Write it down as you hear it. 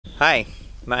Hi,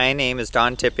 my name is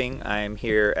Don Tipping. I'm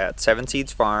here at Seven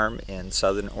Seeds Farm in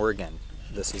Southern Oregon.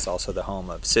 This is also the home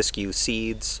of Siskiyou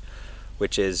Seeds,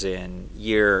 which is in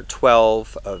year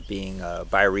 12 of being a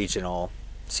bioregional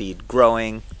seed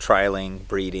growing, trialing,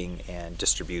 breeding, and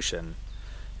distribution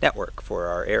network for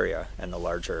our area and the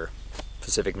larger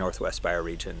Pacific Northwest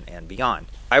bioregion and beyond.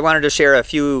 I wanted to share a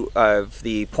few of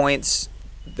the points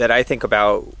that I think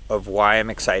about of why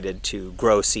I'm excited to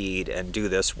grow seed and do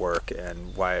this work,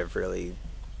 and why I've really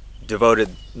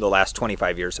devoted the last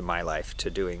 25 years of my life to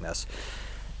doing this.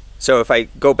 So if I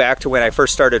go back to when I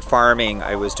first started farming,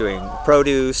 I was doing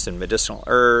produce and medicinal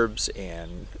herbs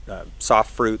and soft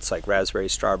fruits like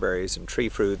raspberries, strawberries, and tree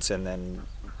fruits, and then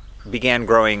began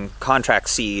growing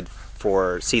contract seed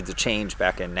for Seeds of Change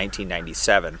back in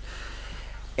 1997.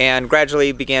 And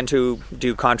gradually began to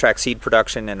do contract seed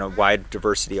production in a wide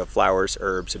diversity of flowers,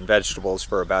 herbs, and vegetables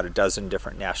for about a dozen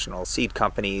different national seed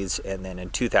companies. And then in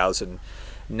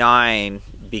 2009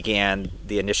 began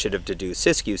the initiative to do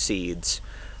Siskiyou Seeds,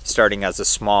 starting as a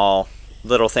small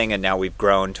little thing, and now we've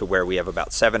grown to where we have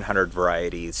about 700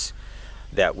 varieties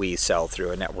that we sell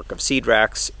through a network of seed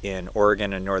racks in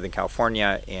Oregon and Northern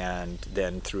California, and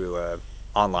then through an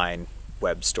online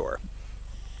web store.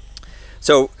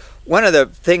 So one of the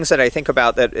things that I think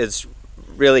about that is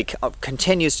really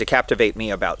continues to captivate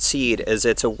me about seed is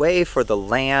it's a way for the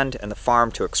land and the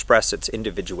farm to express its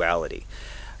individuality.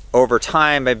 Over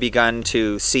time, I've begun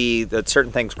to see that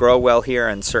certain things grow well here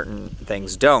and certain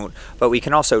things don't, but we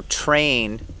can also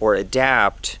train or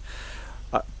adapt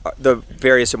the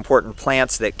various important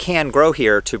plants that can grow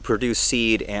here to produce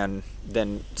seed, and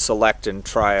then select and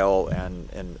trial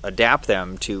and adapt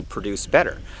them to produce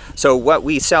better. So what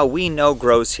we sell, we know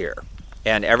grows here,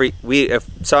 and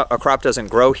if a crop doesn't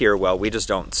grow here well, we just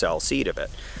don't sell seed of it.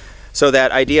 So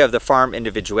that idea of the farm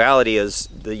individuality is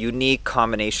the unique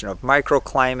combination of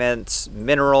microclimates,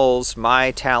 minerals,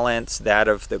 my talents, that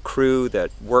of the crew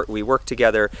that we work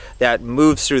together, that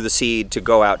moves through the seed to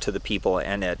go out to the people,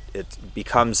 and it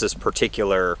becomes this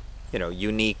particular,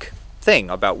 unique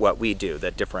thing about what we do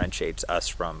that differentiates us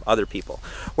from other people.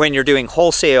 When you're doing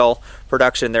wholesale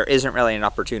production, there isn't really an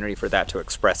opportunity for that to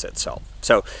express itself.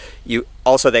 So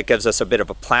that gives us a bit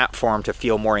of a platform to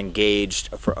feel more engaged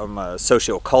from a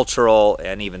socio-cultural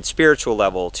and even spiritual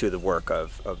level to the work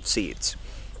of seeds.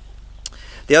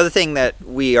 The other thing that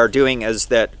we are doing is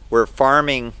that we're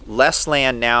farming less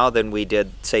land now than we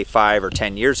did, say, 5 or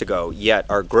 10 years ago, yet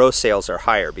our gross sales are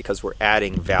higher because we're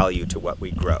adding value to what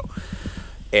we grow.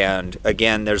 And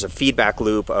again, there's a feedback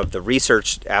loop of the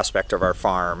research aspect of our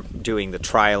farm, doing the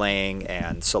trialing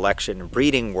and selection and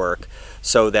breeding work,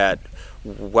 so that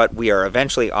what we are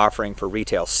eventually offering for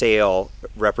retail sale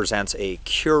represents a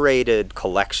curated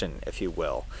collection, if you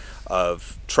will,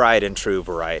 of tried and true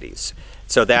varieties.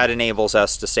 So that enables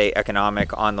us to stay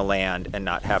economic on the land and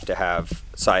not have to have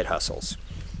side hustles.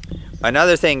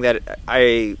 Another thing that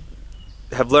I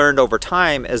have learned over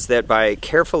time is that by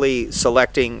carefully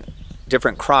selecting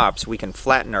different crops, we can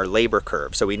flatten our labor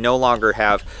curve. So we no longer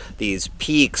have these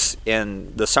peaks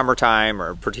in the summertime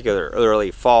or particularly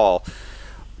early fall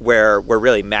where we're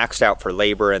really maxed out for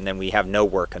labor, and then we have no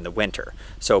work in the winter.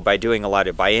 So by doing a lot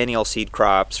of biennial seed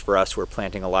crops, for us, we're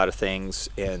planting a lot of things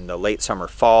in the late summer,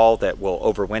 fall that will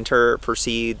overwinter for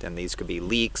seed, and these could be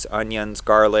leeks, onions,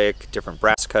 garlic, different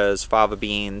brassicas, fava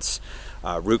beans,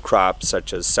 root crops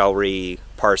such as celery,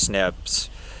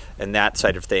 parsnips, and that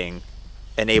side of thing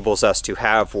enables us to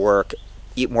have work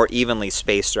more evenly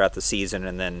spaced throughout the season,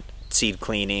 and then seed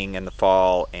cleaning in the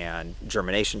fall and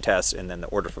germination tests, and then the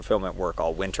order fulfillment work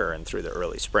all winter and through the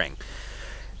early spring.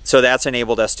 So that's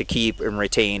enabled us to keep and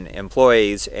retain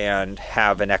employees and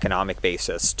have an economic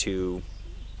basis to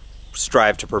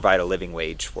strive to provide a living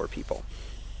wage for people.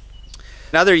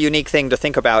 Another unique thing to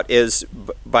think about is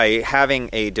by having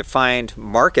a defined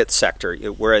market sector,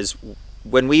 whereas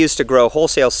when we used to grow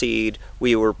wholesale seed,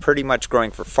 we were pretty much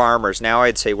growing for farmers. Now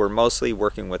I'd say we're mostly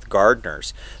working with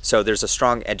gardeners. So there's a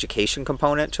strong education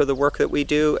component to the work that we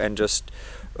do, and just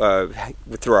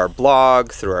through our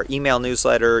blog, through our email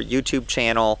newsletter, YouTube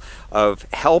channel, of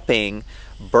helping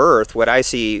birth what I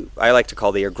like to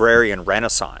call the agrarian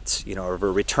renaissance, of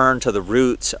a return to the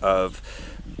roots of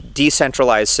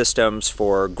decentralized systems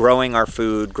for growing our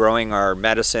food, growing our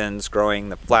medicines, growing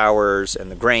the flowers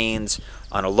and the grains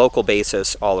on a local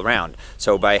basis all around.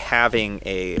 So by having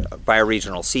a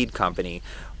bioregional seed company,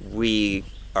 we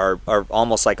are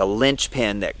almost like a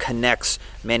linchpin that connects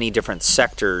many different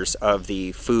sectors of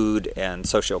the food and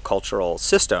socio-cultural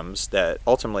systems that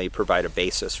ultimately provide a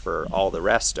basis for all the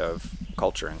rest of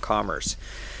culture and commerce.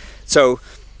 So,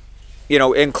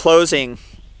 in closing,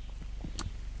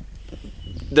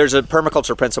 there's a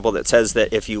permaculture principle that says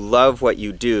that if you love what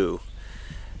you do,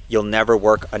 you'll never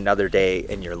work another day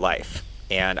in your life.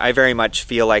 And I very much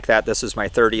feel like that. This is my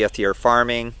 30th year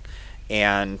farming,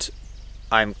 and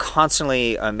I'm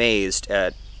constantly amazed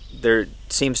at there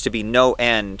seems to be no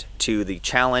end to the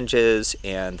challenges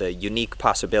and the unique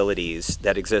possibilities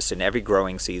that exist in every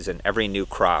growing season, every new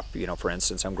crop. You know, for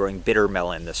instance, I'm growing bitter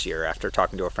melon this year after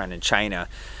talking to a friend in China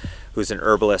who's an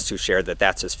herbalist who shared that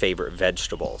that's his favorite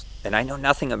vegetable. And I know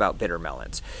nothing about bitter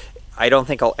melons. I don't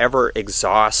think I'll ever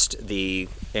exhaust the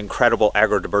incredible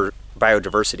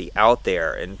biodiversity out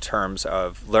there in terms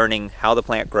of learning how the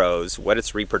plant grows, what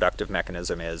its reproductive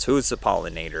mechanism is, who's the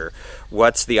pollinator,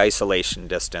 what's the isolation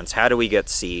distance, how do we get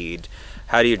seed,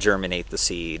 how do you germinate the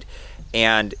seed.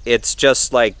 And it's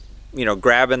just like, you know,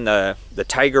 grabbing the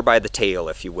tiger by the tail,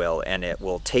 if you will, and it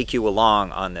will take you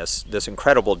along on this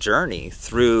incredible journey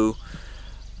through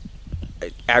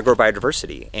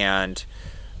agrobiodiversity and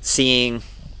seeing,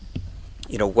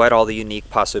 you know, what all the unique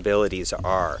possibilities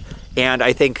are. And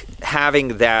I think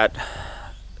having that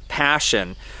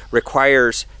passion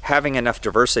requires having enough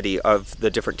diversity of the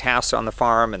different tasks on the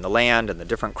farm and the land and the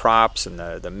different crops and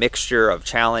the mixture of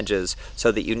challenges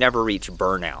so that you never reach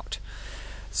burnout.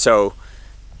 So,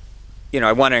 you know,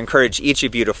 I want to encourage each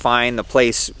of you to find the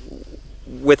place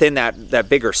within that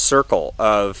bigger circle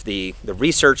of the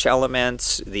research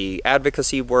elements, the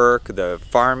advocacy work, the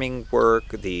farming work,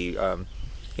 the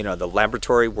you know, the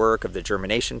laboratory work of the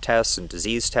germination tests and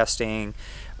disease testing,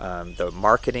 the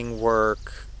marketing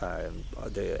work,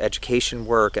 the education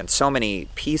work, and so many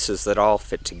pieces that all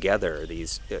fit together,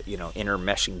 these you know,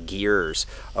 intermeshing gears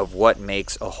of what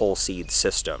makes a whole seed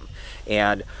system.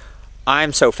 And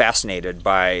I'm so fascinated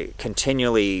by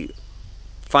continually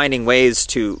finding ways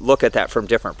to look at that from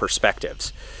different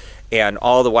perspectives, and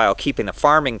all the while keeping the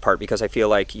farming part, because I feel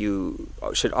like you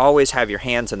should always have your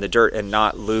hands in the dirt and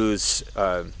not lose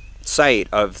sight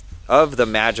of the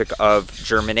magic of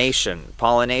germination,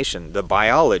 pollination, the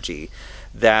biology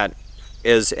that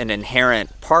is an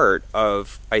inherent part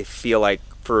of, I feel like,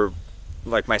 for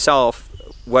like myself,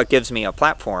 what gives me a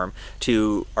platform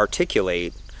to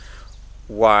articulate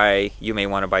why you may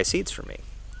want to buy seeds from me.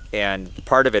 And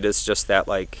part of it is just that,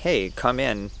 like, hey, come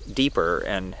in deeper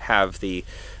and have the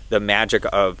magic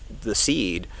of the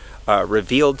seed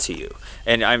revealed to you.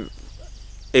 And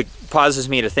it causes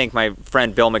me to think, my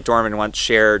friend Bill McDormand once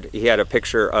shared, he had a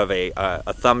picture of a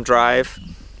thumb drive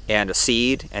and a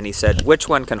seed, and he said, which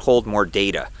one can hold more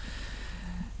data?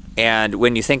 And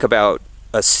when you think about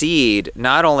a seed,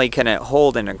 not only can it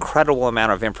hold an incredible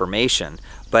amount of information,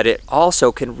 but it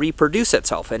also can reproduce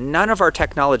itself, and none of our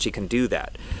technology can do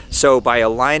that. So by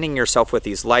aligning yourself with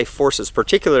these life forces,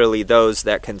 particularly those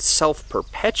that can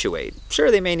self-perpetuate,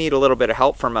 sure, they may need a little bit of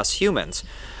help from us humans,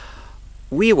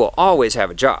 we will always have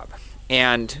a job.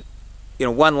 And, you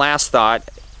know, one last thought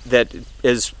that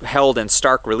is held in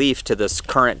stark relief to this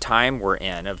current time we're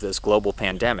in of this global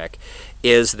pandemic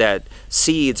is that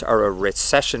seeds are a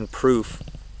recession-proof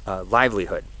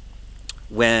livelihood.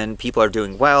 When people are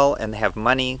doing well and they have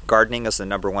money, gardening is the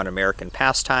 #1 American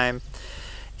pastime,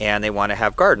 and they want to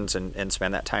have gardens and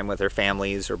spend that time with their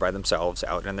families or by themselves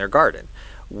out in their garden.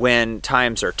 When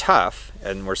times are tough,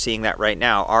 and we're seeing that right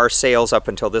now, our sales up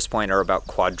until this point are about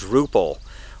quadruple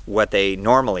what they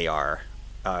normally are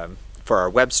for our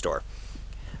web store.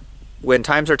 When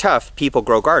times are tough, people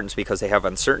grow gardens because they have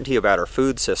uncertainty about our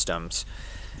food systems,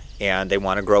 and they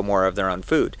want to grow more of their own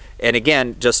food. And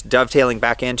again, just dovetailing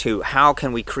back into how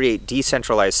can we create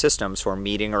decentralized systems for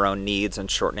meeting our own needs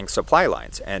and shortening supply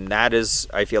lines. And that is,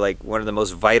 I feel like, one of the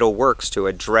most vital works to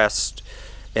address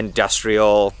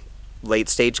industrial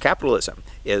late-stage capitalism,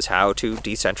 is how to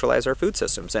decentralize our food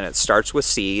systems. And it starts with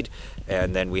seed,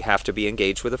 and then we have to be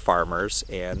engaged with the farmers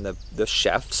and the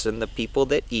chefs and the people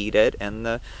that eat it and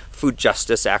the food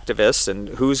justice activists and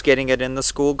who's getting it in the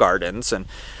school gardens and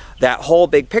that whole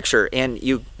big picture. And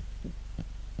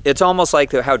it's almost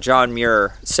like how John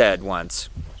Muir said once,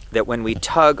 that when we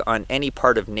tug on any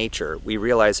part of nature, we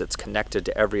realize it's connected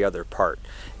to every other part.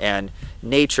 And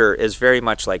nature is very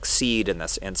much like seed in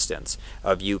this instance,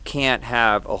 of you can't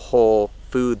have a whole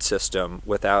food system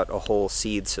without a whole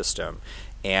seed system.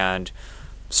 And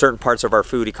certain parts of our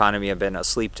food economy have been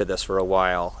asleep to this for a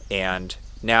while, and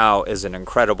now is an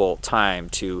incredible time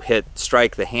to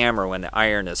strike the hammer when the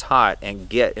iron is hot and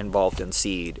get involved in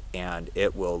seed, and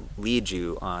it will lead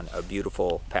you on a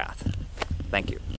beautiful path. Thank you.